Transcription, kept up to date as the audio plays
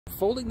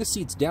Folding the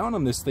seats down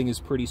on this thing is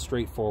pretty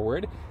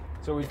straightforward.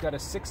 So we've got a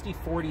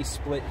 60-40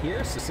 split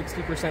here, so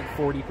 60%,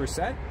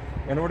 40%.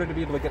 In order to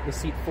be able to get the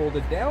seat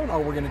folded down,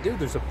 all we're going to do,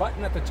 there's a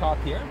button at the top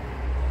here.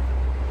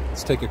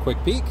 Let's take a quick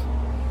peek.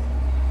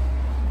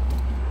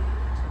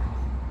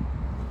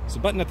 There's a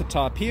button at the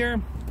top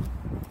here.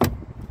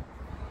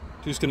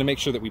 Just going to make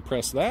sure that we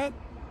press that.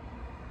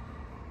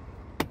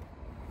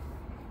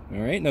 All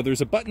right, now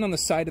there's a button on the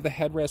side of the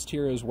headrest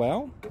here as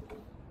well.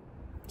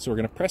 So we're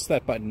going to press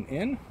that button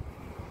in.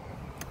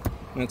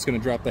 And it's going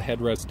to drop the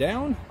headrest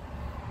down.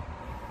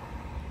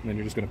 And then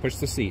you're just going to push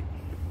the seat.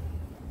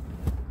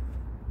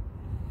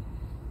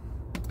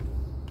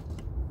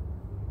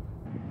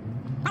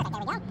 Perfect, there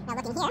we go. Now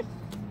looking here.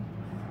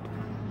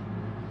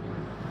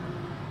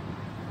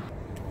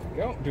 There we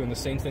go. Doing the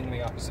same thing on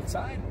the opposite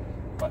side.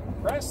 Button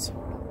press.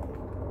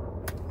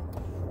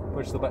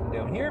 Push the button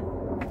down here.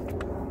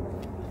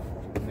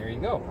 And there you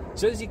go.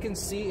 So as you can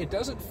see, it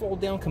doesn't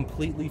fold down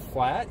completely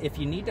flat if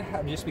you need to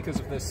have, just because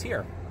of this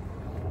here.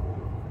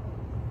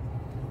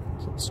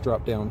 So let's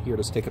drop down here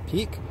to take a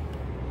peek.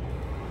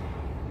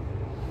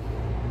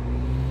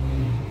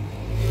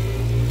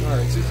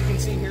 Alright, so as you can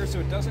see here,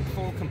 so it doesn't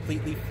fold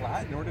completely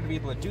flat. In order to be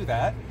able to do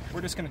that, we're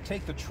just going to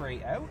take the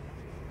tray out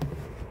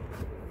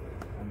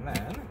and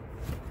then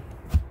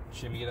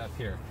shimmy it up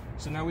here.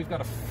 So now we've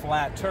got a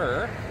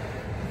flatter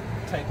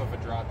type of a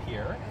drop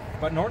here.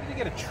 But in order to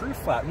get a true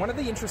flat, one of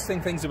the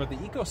interesting things about the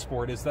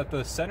EcoSport is that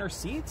the center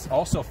seats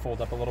also fold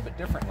up a little bit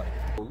differently.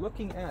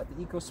 Looking at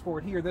the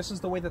EcoSport here, this is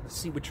the way that the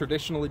seat would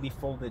traditionally be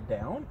folded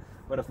down.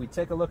 But if we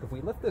take a look, if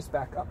we lift this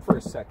back up for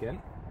a second,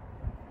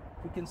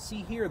 we can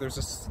see here there's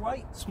a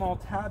slight small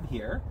tab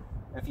here.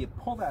 If you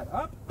pull that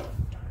up,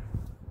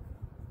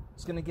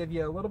 it's going to give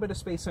you a little bit of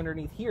space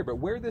underneath here. But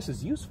where this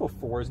is useful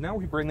for is now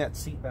we bring that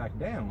seat back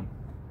down.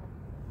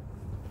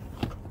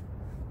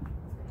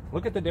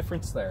 Look at the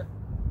difference there.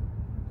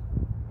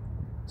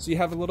 So you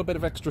have a little bit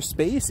of extra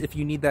space if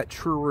you need that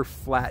truer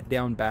flat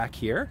down back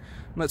here.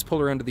 And let's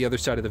pull around to the other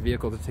side of the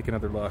vehicle to take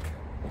another look.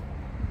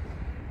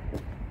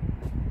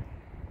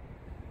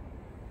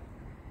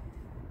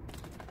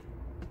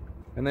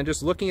 And then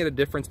just looking at a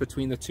difference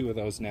between the two of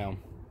those now.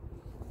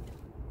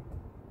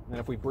 And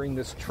if we bring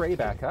this tray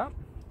back up,